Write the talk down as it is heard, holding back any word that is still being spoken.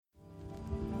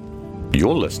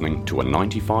You're listening to a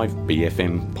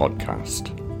 95BFM podcast.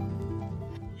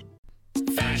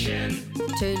 Fashion.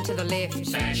 Turn to the left.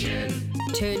 Fashion.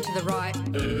 Turn to the right.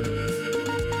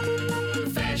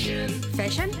 Fashion.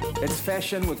 Fashion? It's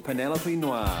Fashion with Penelope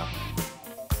Noir.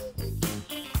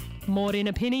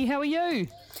 Morena Penny, how are you?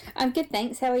 I'm good,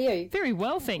 thanks. How are you? Very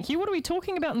well, thank you. What are we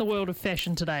talking about in the world of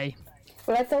fashion today?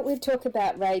 Well, I thought we'd talk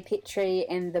about Ray Petrie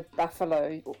and the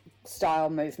Buffalo style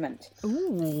movement.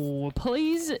 Ooh,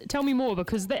 please tell me more,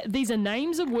 because these are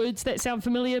names of words that sound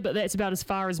familiar, but that's about as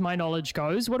far as my knowledge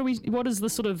goes. What is the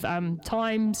sort of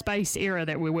time, space, era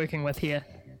that we're working with here?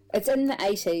 It's in the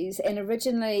 80s, and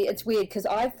originally, it's weird because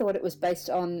I thought it was based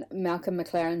on Malcolm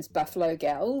McLaren's Buffalo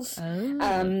Gals,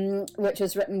 which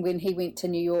was written when he went to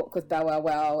New York with Bow Wow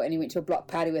Wow, and he went to a block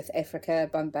party with Africa,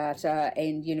 Bambaataa,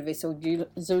 and Universal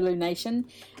Zulu Nation.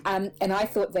 And I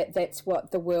thought that that's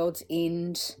what the World's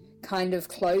End kind of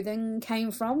clothing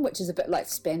came from, which is a bit like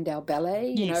Spandau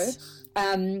Ballet, you know.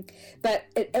 But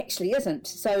it actually isn't.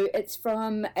 So it's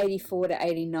from 84 to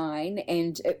 89,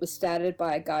 and it was started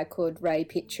by a guy called Ray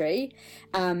Petrie,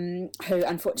 who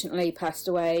unfortunately passed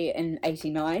away in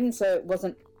 89. So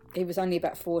he was only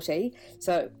about 40,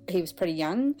 so he was pretty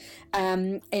young.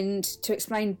 And to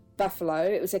explain Buffalo,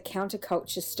 it was a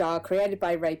counterculture style created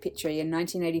by Ray Petrie in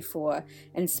 1984,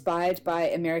 inspired by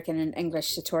American and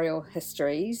English sartorial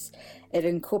histories. It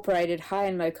incorporated high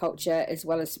and low culture as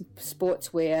well as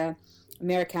sportswear,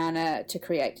 Americana, to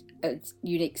create a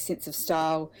unique sense of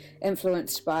style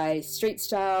influenced by street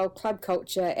style, club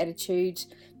culture, attitude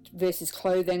versus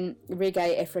clothing,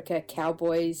 reggae, Africa,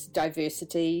 cowboys,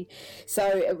 diversity. So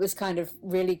it was kind of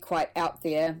really quite out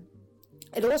there.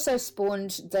 It also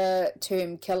spawned the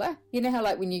term killer. You know how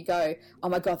like when you go, oh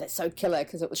my God, that's so killer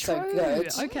because it was so good.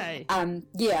 Okay. I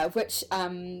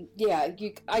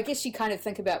guess you kind of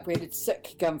think about where did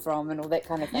sick come from and all that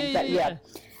kind of thing.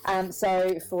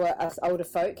 So for us older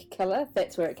folk, killer,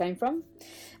 that's where it came from.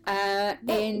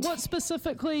 And what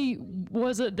specifically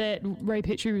was it that Ray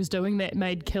Petrie was doing that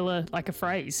made killer like a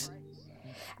phrase?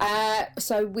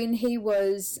 So when he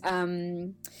was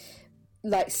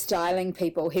like styling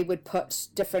people, he would put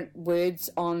different words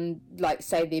on, like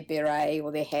say their beret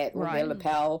or their hat or their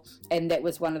lapel, and that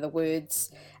was one of the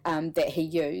words that he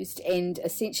used. And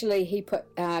essentially he put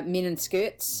men in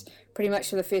skirts pretty much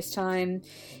for the first time.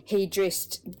 He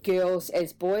dressed girls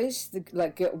as boys,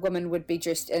 women would be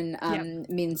dressed in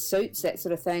men's suits, that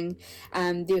sort of thing.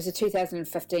 There was a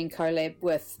 2015 collab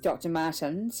with Dr.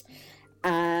 Martens,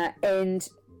 and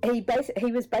he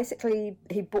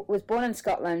was born in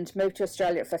Scotland, moved to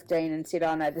Australia at 15 and said,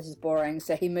 oh no, this is boring.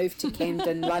 So he moved to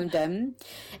Camden, London,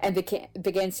 and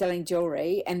began selling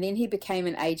jewellery. And then he became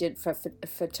an agent for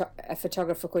a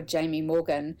photographer called Jamie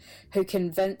Morgan, who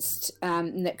convinced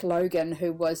Nick Logan,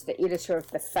 who was the editor of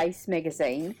The Face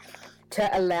magazine, to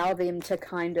allow them to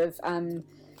kind of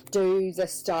do the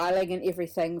styling and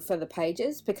everything for the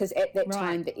pages, because at that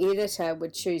time the editor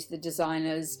would choose the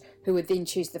designers who would then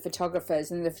choose the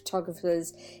photographers, and the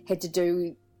photographers had to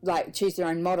choose their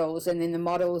own models, and then the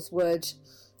models would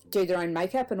do their own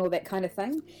makeup and all that kind of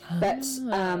thing. But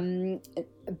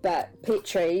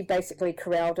Petrie basically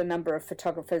corralled a number of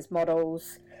photographers,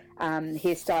 models,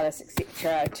 hairstylists,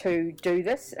 etc. to do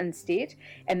this instead,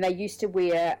 and they used to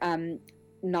wear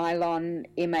nylon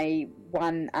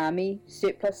MA1 army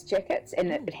surplus jackets,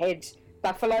 and it had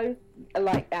buffalo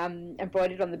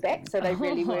embroidered on the back, so they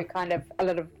really were kind of a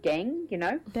little gang, you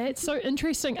know. That's so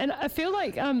interesting, and I feel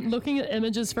like looking at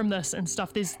images from this and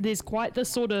stuff, there's quite this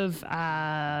sort of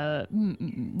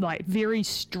like very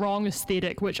strong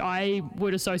aesthetic which I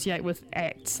would associate with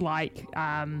acts like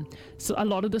so a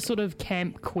lot of the sort of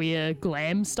camp queer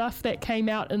glam stuff that came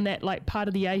out in that like part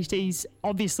of the 80s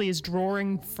obviously is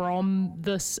drawing from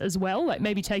this as well, like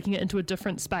maybe taking it into a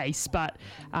different space, but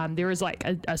there is like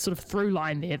a sort of through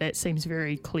line there that seems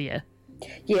very clear.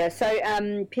 Yeah, so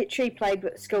Petrie played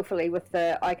skillfully with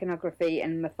the iconography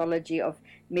and mythology of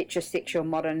the metrosexual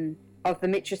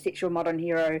modern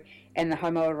hero and the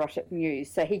homoerotic muse.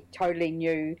 So he totally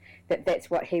knew that that's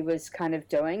what he was kind of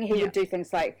doing. He would do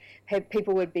things like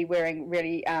people would be wearing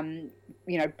really,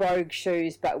 brogue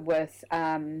shoes, but with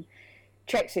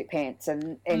tracksuit pants,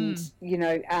 and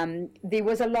there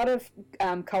was a lot of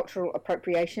cultural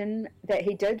appropriation that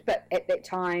he did, but at that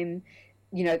time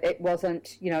it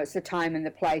wasn't, it's the time and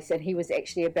the place, and he was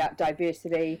actually about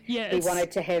diversity. Yeah, he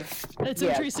wanted to have... It's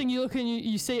interesting, you look and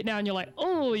you see it now and you're like,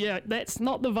 oh yeah, that's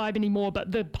not the vibe anymore,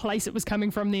 but the place it was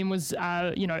coming from then was,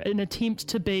 an attempt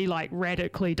to be like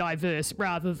radically diverse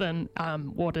rather than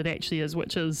what it actually is,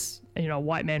 which is, a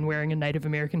white man wearing a Native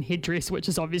American headdress, which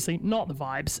is obviously not the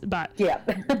vibes, but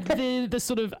the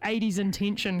sort of 80s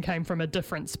intention came from a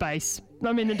different space.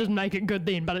 I mean, it doesn't make it good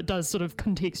then, but it does sort of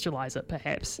contextualize it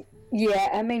perhaps. Yeah,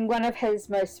 I mean, one of his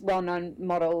most well-known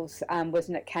models was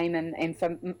Nick Kamen, and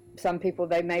for some people,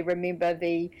 they may remember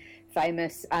the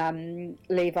famous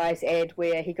Levi's ad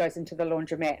where he goes into the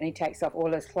laundromat and he takes off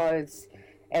all his clothes,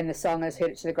 and the song is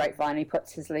Heard It to the Grapevine. He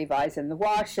puts his Levi's in the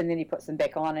wash, and then he puts them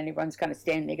back on, and everyone's kind of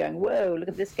standing there going, whoa, look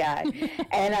at this guy.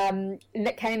 And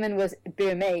Nick Kamen was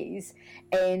Burmese,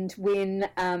 and when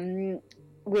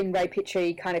Ray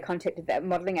Petrie kind of contacted that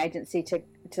modelling agency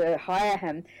to hire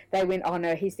him, they went, oh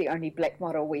no, he's the only black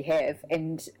model we have.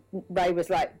 And Ray was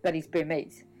like, but he's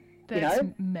Burmese. That's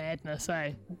madness,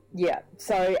 eh? Yeah.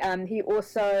 So he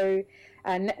also,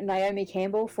 Naomi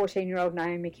Campbell, 14-year-old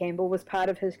Naomi Campbell was part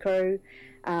of his crew.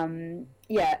 And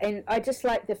I just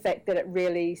like the fact that it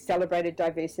really celebrated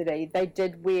diversity. They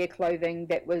did wear clothing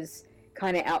that was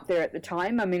kind of out there at the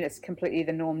time. I mean, it's completely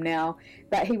the norm now,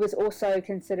 but he was also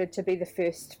considered to be the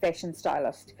first fashion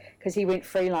stylist because he went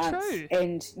freelance. True.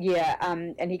 And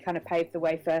he kind of paved the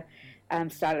way for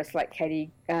stylists like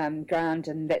Katie Grant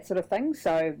and that sort of thing.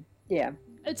 So yeah,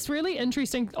 it's really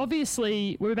interesting.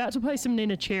 Obviously, we're about to play some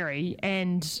Nina Cherry,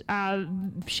 and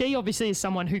she obviously is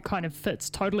someone who kind of fits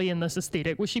totally in this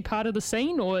aesthetic. Was she part of the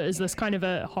scene, or is this kind of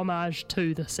a homage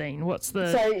to the scene?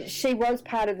 So she was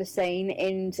part of the scene,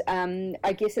 and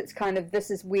I guess it's kind of,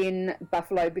 this is when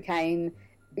Buffalo became,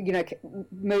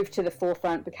 moved to the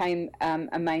forefront, became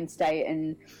a mainstay,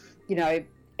 and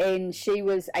she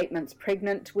was 8 months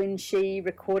pregnant when she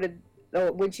recorded,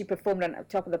 or when she performed on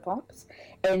Top of the Pops,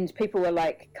 and people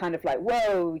were kind of like,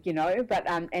 whoa, but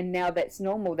and now that's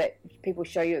normal that people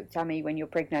show you a tummy when you're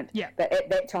pregnant. Yeah. But at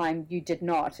that time you did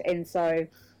not, and so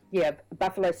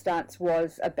Buffalo Stance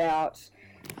was about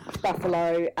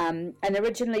Buffalo, and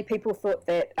originally people thought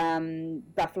that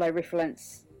Buffalo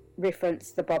referenced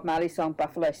the Bob Marley song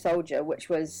Buffalo Soldier, which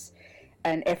was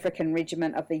an African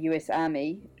regiment of the U.S.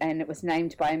 Army, and it was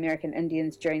named by American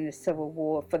Indians during the Civil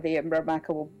War for their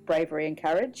remarkable bravery and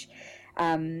courage.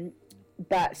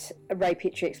 But Ray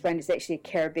Petrie explained it's actually a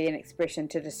Caribbean expression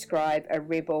to describe a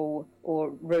rebel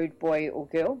or rude boy or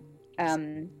girl.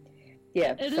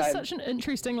 It is such an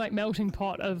interesting melting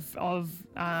pot of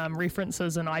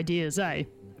references and ideas, eh?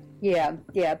 Yeah,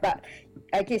 but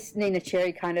I guess Nina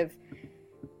Cherry kind of,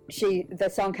 the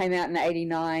song came out in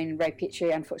 89. Ray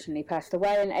Petrie unfortunately passed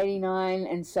away in 89,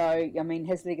 and so I mean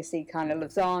his legacy kind of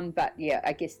lives on, but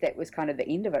I guess that was kind of the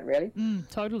end of it, really.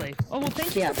 Totally. Oh well,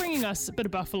 thank you for bringing us a bit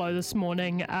of Buffalo this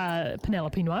morning,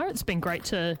 Penelope Noir. It's been great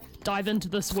to dive into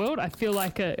this world. I feel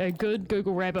like a good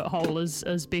Google rabbit hole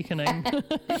is beckoning.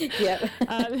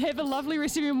 Have a lovely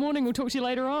rest of your morning. We'll talk to you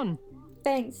later on.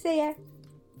 Thanks, see ya.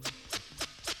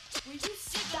 Will you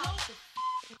stop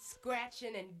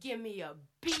scratching and give me a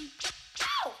beat?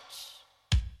 Ouch!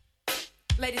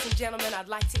 Ladies and gentlemen, I'd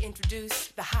like to introduce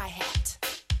the hi-hat.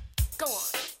 Go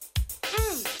on.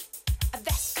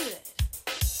 That's good.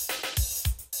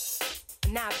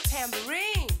 And now the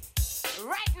tambourine.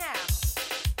 Right now.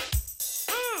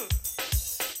 Whew!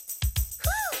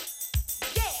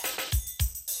 Yeah!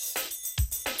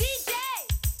 DJ!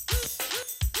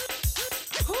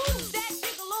 Who's that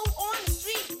gigolo on the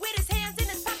street with his hands in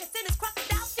his pockets and his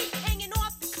crocodile feet hanging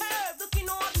off the curb, looking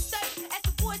all disturbed as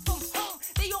the boys from home?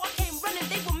 They all came running,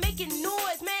 they were making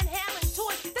noise, manhandling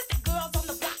toys. This the girls on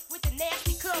the block with the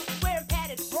nasty curls, wearing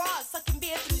padded bras, sucking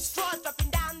beer through straws, dropping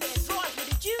down their drawers. Where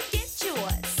did you get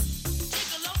yours?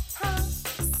 Gigolo, huh?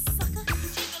 Sucker.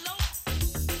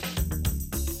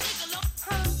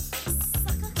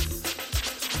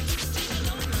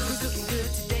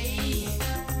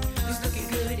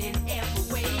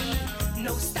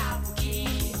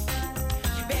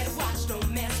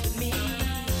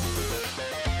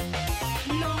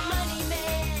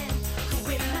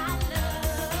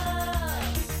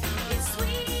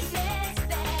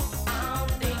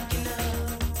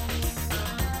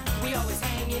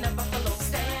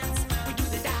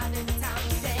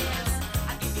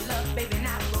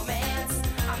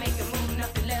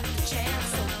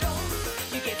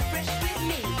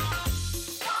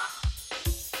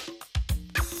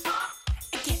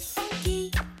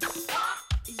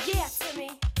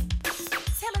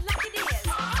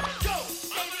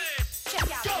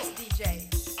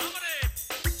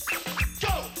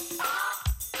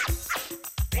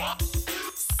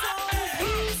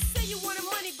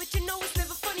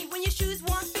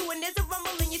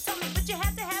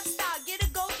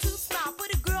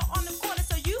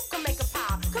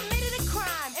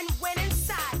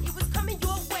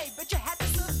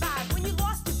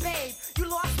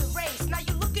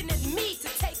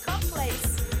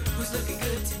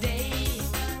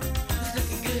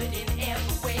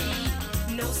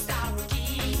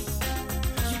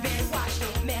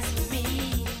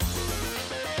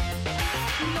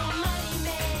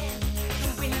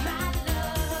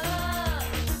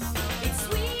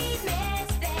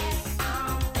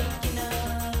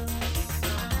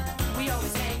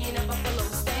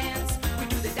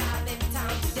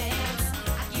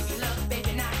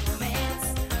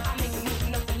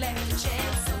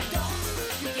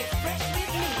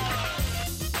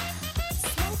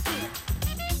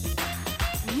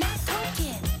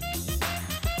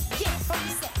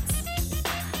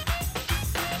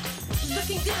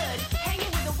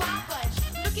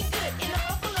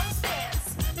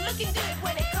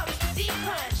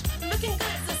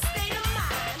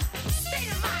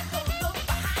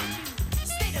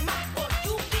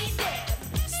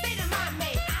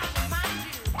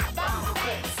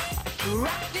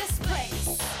 rock this place.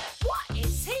 What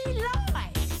is he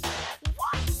like?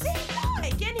 What's he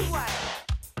like anyway?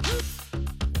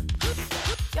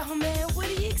 Yo, man, what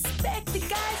do you expect? The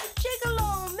guy's a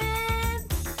gigolo, man.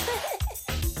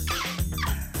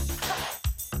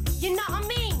 You know what I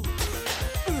mean?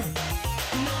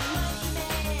 No money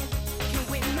man can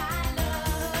win my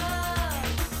love.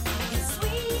 It's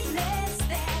sweetness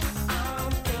that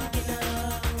I'm thinking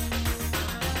of.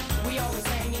 We always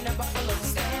hang in the buffalo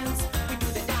stands. We do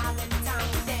the dive every time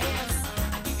we dance.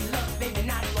 I give you love, baby,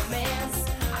 not romance.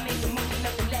 I make you move,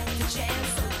 nothing left to chance.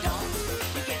 So don't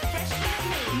you get fresh with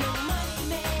me. No money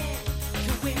man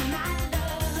can win my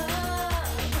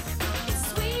love. It's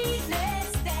sweetness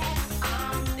that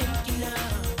I'm thinking of.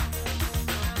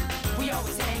 We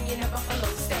always hang in the buffalo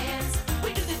stands.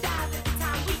 We do the dive every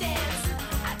time we dance.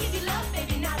 I give you love,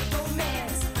 baby, not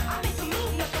romance. I make a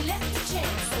move, nothing left to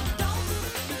chance. So don't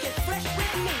you get fresh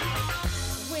with me.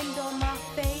 Wind on my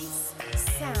face,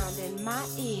 sound in my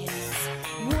ears,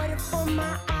 water for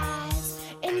my eyes,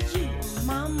 and you in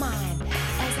my mind.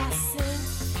 As I sing,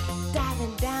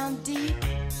 diving down deep,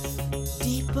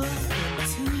 deeper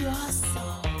into your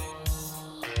soul.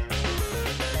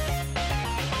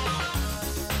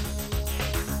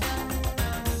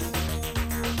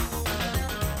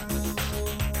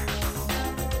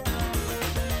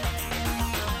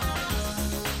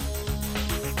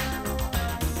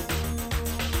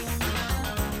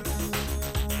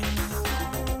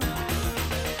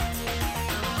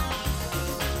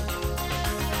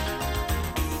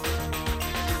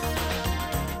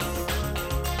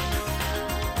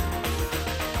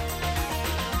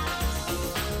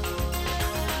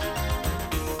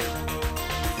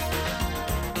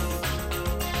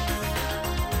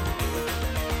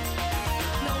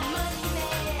 No money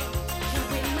man can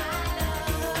win my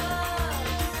love.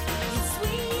 It's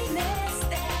sweetness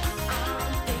that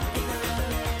I'm thinking of.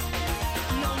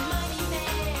 No money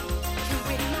man can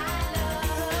win my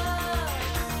love.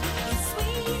 It's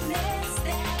sweetness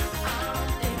that I'm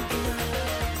thinking of.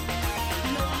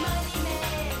 No money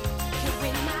man can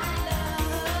win my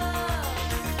love.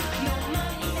 No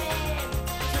money man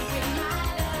can win my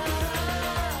love.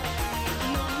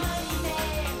 No money man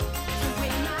can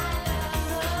win my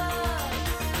love.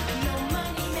 No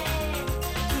money man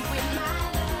can win my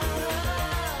love.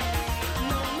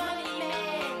 No money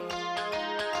man.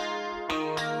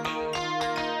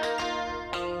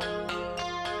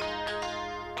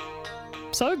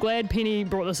 So glad Penny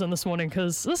brought this in this morning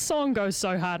because this song goes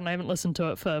so hard and I haven't listened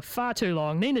to it for far too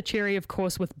long. Nina Cherry, of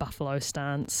course, with Buffalo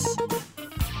Stance.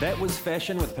 That was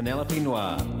Fashion with Penelope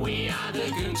Noir. We are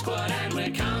the Goon Squad and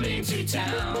we're coming to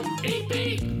town. Beep,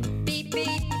 beep. Beep,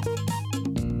 beep.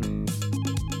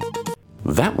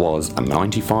 That was a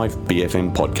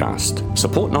 95BFM podcast.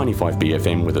 Support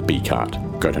 95BFM with a B card.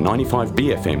 Go to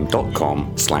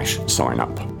 95BFM.com/sign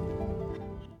up.